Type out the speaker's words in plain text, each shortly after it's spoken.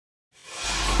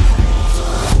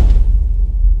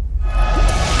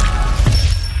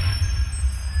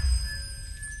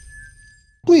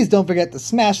please don't forget to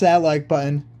smash that like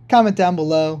button, comment down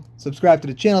below, subscribe to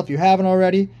the channel if you haven't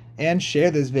already, and share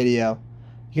this video.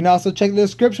 You can also check the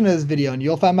description of this video and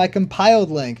you'll find my compiled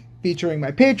link featuring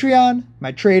my Patreon,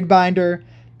 my trade binder,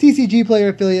 TCG player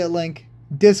affiliate link,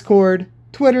 Discord,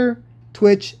 Twitter,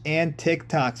 Twitch, and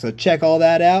TikTok. So check all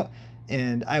that out,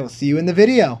 and I will see you in the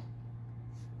video.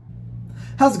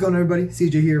 How's it going, everybody?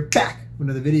 CJ here, back with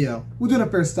another video. We're doing our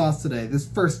first thoughts today. This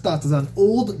first thoughts is on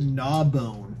Old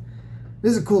Gnawbone.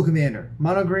 This is a cool commander.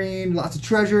 Mono green, lots of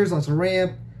treasures, lots of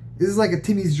ramp. This is like a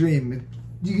Timmy's dream.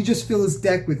 You can just fill this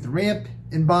deck with ramp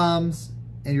and bombs,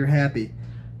 and you're happy.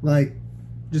 Like,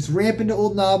 just ramp into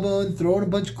Old Gnawbone, throw in a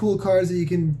bunch of cool cards that you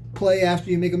can play after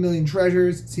you make a million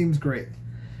treasures. Seems great.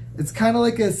 It's kind of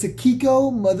like a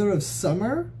Sakiko, Mother of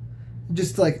Summer.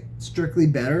 Just like strictly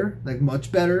better, like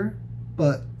much better.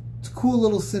 But it's a cool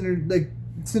little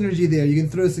synergy there. You can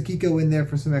throw Sakiko in there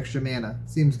for some extra mana.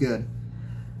 Seems good.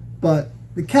 But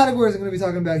the categories I'm going to be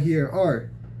talking about here are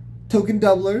token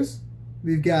doublers.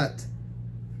 We've got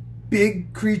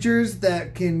big creatures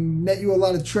that can net you a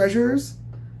lot of treasures.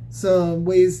 Some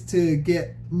ways to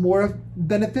get more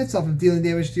benefits off of dealing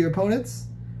damage to your opponents.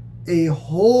 A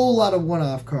whole lot of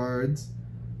one-off cards.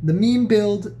 The meme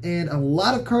build, and a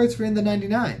lot of cards for in the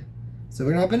 99. So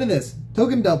we're going to hop into this.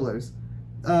 Token doublers.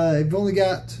 I've only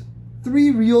got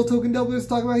 3 real token doublers to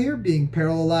talk about here, being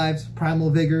Parallel Lives, Primal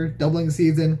Vigor, Doubling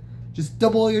Season. Just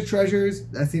double all your treasures.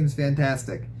 That seems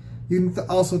fantastic. You can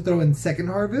also throw in Second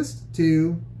Harvest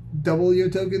to double your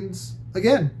tokens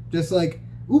again. Just like,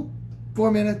 oop,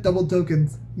 4 mana, double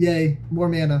tokens. Yay, more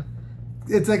mana.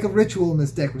 It's like a ritual in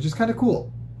this deck, which is kind of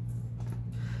cool.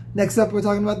 Next up, we're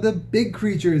talking about the big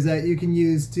creatures that you can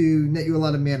use to net you a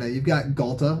lot of mana. You've got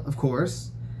Galta, of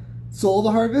course. Soul of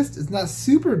the Harvest. It's not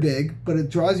super big, but it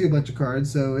draws you a bunch of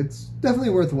cards, so it's definitely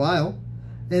worthwhile.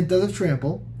 And it does have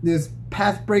Trample. There's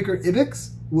Pathbreaker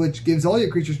Ibex, which gives all your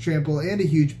creatures Trample and a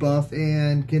huge buff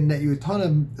and can net you a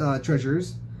ton of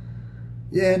treasures.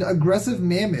 And Aggressive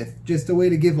Mammoth, just a way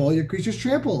to give all your creatures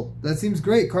Trample. That seems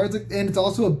great. Cards, and it's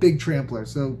also a big trampler,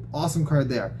 so awesome card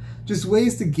there. Just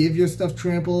ways to give your stuff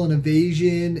Trample and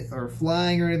Evasion or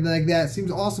Flying or anything like that.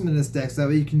 Seems awesome in this deck, so that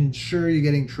way you can ensure you're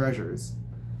getting treasures.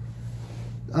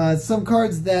 Some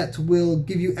cards that will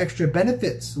give you extra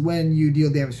benefits when you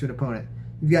deal damage to an opponent.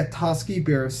 You've got Toski,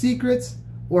 Bearer of Secrets,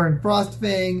 Orin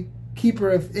Frostfang,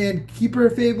 Keeper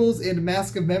of Fables, and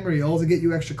Mask of Memory, all to get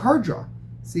you extra card draw.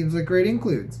 Seems like great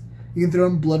includes. You can throw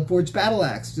in Bloodforged Battle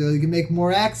Axe, so you can make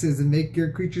more axes and make your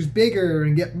creatures bigger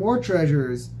and get more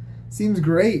treasures. Seems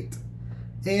great.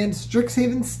 And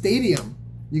Strixhaven Stadium.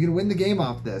 You can win the game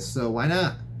off this, so why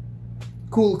not?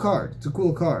 Cool card. It's a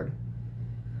cool card.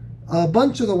 A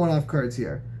bunch of the one-off cards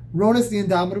here. Ronus the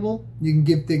Indomitable. You can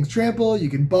give things trample. You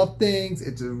can buff things.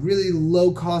 It's a really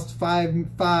low-cost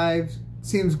 5/5.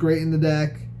 Seems great in the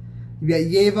deck. You've got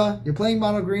Yeva. You're playing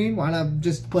mono green. Why not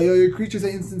just play all your creatures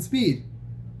at instant speed?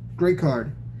 Great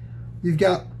card. You've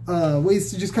got ways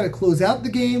to just kind of close out the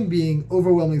game, being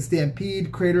Overwhelming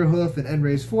Stampede, Crater Hoof, and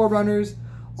Enraged Forerunners.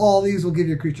 All these will give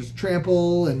your creatures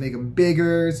trample and make them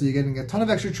bigger, so you're getting a ton of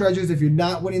extra treasures if you're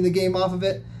not winning the game off of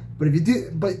it. But if you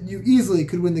do, but you easily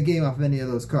could win the game off of any of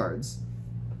those cards.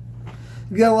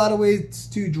 You've got a lot of ways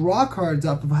to draw cards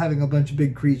off of having a bunch of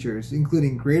big creatures,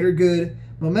 including Greater Good,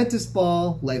 Momentous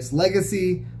Fall, Life's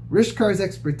Legacy, Rishkar's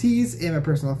Expertise, and my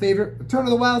personal favorite, Return of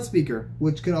the Wild Speaker,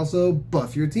 which can also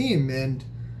buff your team and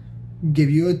give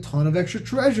you a ton of extra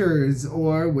treasures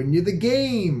or win you the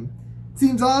game.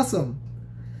 Seems awesome.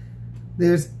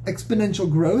 There's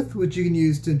Exponential Growth, which you can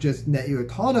use to just net you a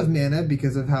ton of mana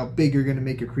because of how big you're going to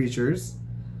make your creatures,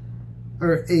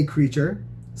 or a creature.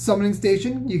 Summoning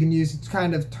Station, you can use to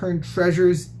kind of turn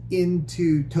treasures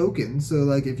into tokens. So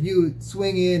like if you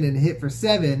swing in and hit for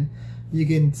 7, you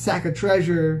can sack a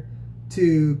treasure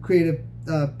to create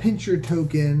a pincher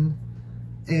token.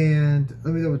 And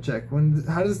let me double check.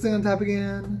 How does this thing on top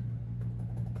again?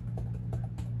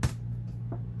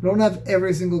 I don't have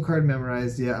every single card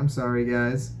memorized yet. I'm sorry,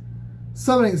 guys.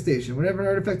 Summoning Station. Whenever an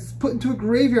artifact is put into a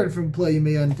graveyard from play, you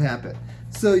may untap it.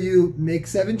 So you make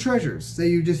 7 treasures. Say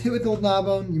you just hit with Old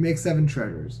Gnawbone, you make 7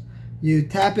 treasures. You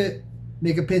tap it,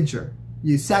 make a pincher.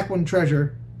 You sack 1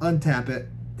 treasure, untap it.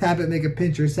 Tap it, make a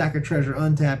pincher, sack a treasure,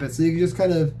 untap it. So you can just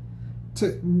kind of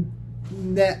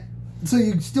net. So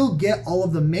you still get all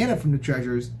of the mana from the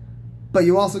treasures, but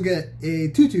you also get a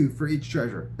 2/2 for each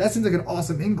treasure. That seems like an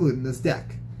awesome include in this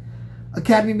deck.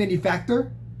 Academy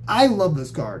Manufactor. I love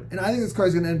this card, and I think this card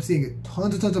is going to end up seeing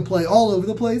tons of play all over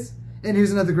the place. And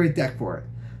here's another great deck for it.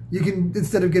 You can,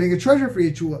 instead of getting a treasure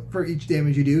for each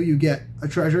damage you do, you get a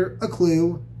treasure, a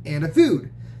clue, and a food.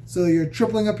 So you're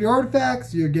tripling up your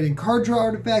artifacts, you're getting card draw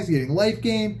artifacts, you're getting life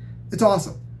gain. It's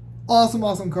awesome. Awesome,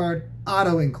 awesome card.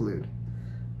 Auto include.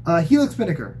 Helix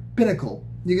Pinnacle.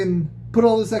 You can put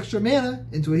all this extra mana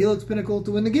into a Helix Pinnacle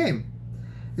to win the game.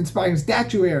 Inspiring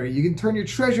Statuary. You can turn your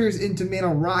treasures into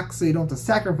mana rocks so you don't have to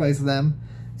sacrifice them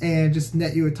and just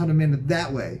net you a ton of mana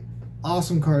that way.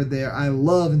 Awesome card there. I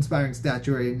love Inspiring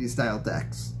Statuary in these style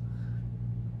decks.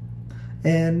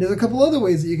 And there's a couple other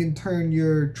ways that you can turn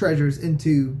your treasures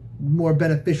into more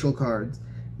beneficial cards.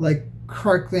 Like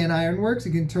Clan Ironworks,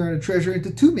 you can turn a treasure into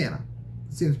 2 mana.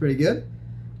 Seems pretty good.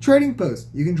 Trading Post,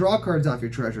 you can draw cards off your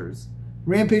treasures.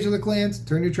 Rampage of the Clans,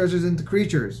 turn your treasures into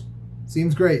creatures.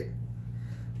 Seems great.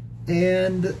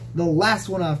 And the last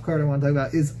one-off card I want to talk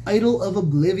about is Idol of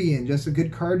Oblivion. Just a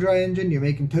good card draw engine. You're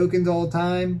making tokens all the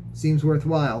time. Seems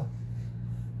worthwhile.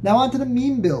 Now on to the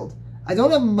meme build. I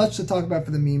don't have much to talk about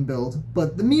for the meme build,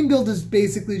 but the meme build is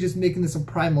basically just making this a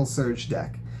Primal Surge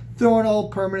deck. Throwing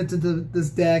all permanents into this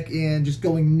deck and just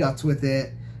going nuts with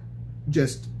it.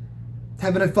 Just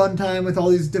having a fun time with all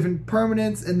these different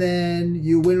permanents, and then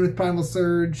you win with Primal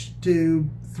Surge to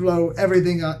throw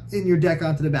everything in your deck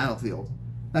onto the battlefield.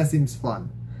 That seems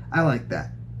fun. I like that.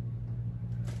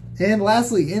 And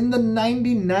lastly, in the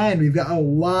 99, we've got a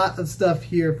lot of stuff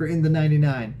here for in the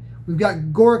 99. We've got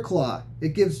Goreclaw.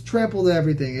 It gives trample to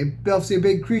everything. It buffs your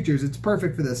big creatures. It's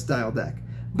perfect for this style deck.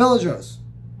 Beladros.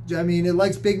 I mean, it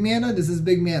likes big mana. This is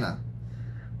big mana.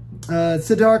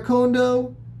 Sidar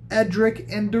Kondo,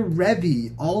 Edric, and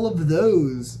Derevi. All of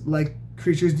those like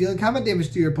creatures dealing combat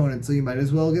damage to your opponent, so you might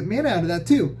as well get mana out of that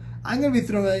too. I'm going to be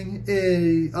throwing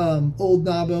a old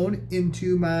Gnawbone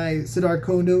into my Sidar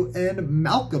Kondo and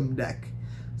Malcolm deck.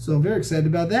 So I'm very excited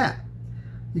about that.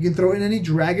 You can throw in any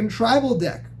Dragon Tribal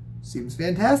deck. Seems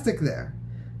fantastic there.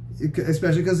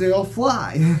 Especially because they all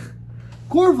fly.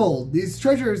 Corvold. These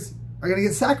treasures are going to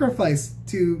get sacrificed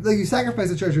to... Like, you sacrifice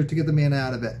a treasure to get the mana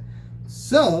out of it.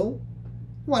 So,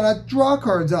 why not draw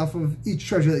cards off of each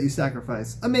treasure that you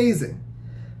sacrifice? Amazing.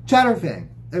 Chatterfang.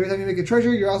 Every time you make a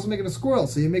treasure, you're also making a squirrel,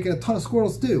 so you're making a ton of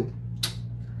squirrels too.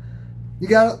 You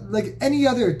got, like, any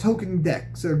other token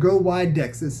decks or go wide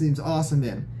decks that seems awesome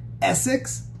in.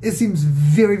 Essex, it seems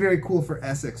very, very cool for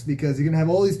Essex because you're going to have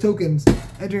all these tokens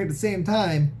entering at the same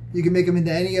time. You can make them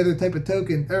into any other type of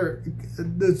token, or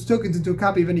those tokens into a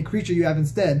copy of any creature you have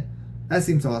instead. That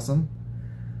seems awesome.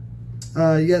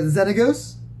 You got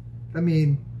Xenagos. I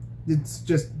mean, it's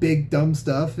just big dumb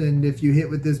stuff, and if you hit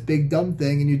with this big dumb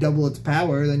thing and you double its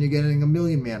power, then you're getting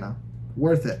 1,000,000 mana.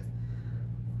 Worth it.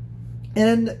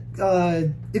 And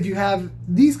if you have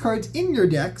these cards in your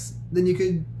decks, then you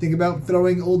could think about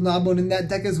throwing Old Gnawbone in that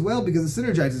deck as well because it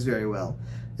synergizes very well.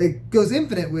 It goes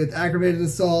infinite with Aggravated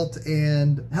Assault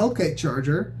and Hellkite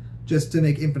Charger just to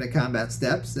make infinite combat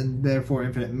steps and therefore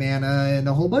infinite mana and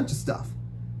a whole bunch of stuff.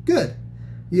 Good.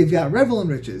 You've got Revel in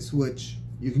Riches, which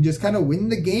you can just kind of win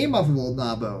the game off of Old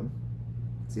Gnawbone.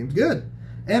 Seems good.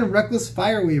 And Reckless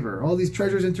Fireweaver. All these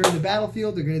treasures entering the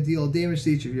battlefield, they're going to deal damage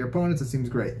to each of your opponents. That seems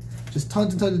great. Just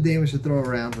tons and tons of damage to throw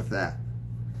around with that.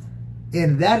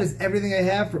 And that is everything I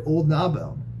have for Old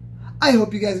Gnawbone. I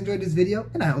hope you guys enjoyed this video,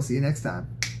 and I will see you next time.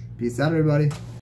 Peace out, everybody.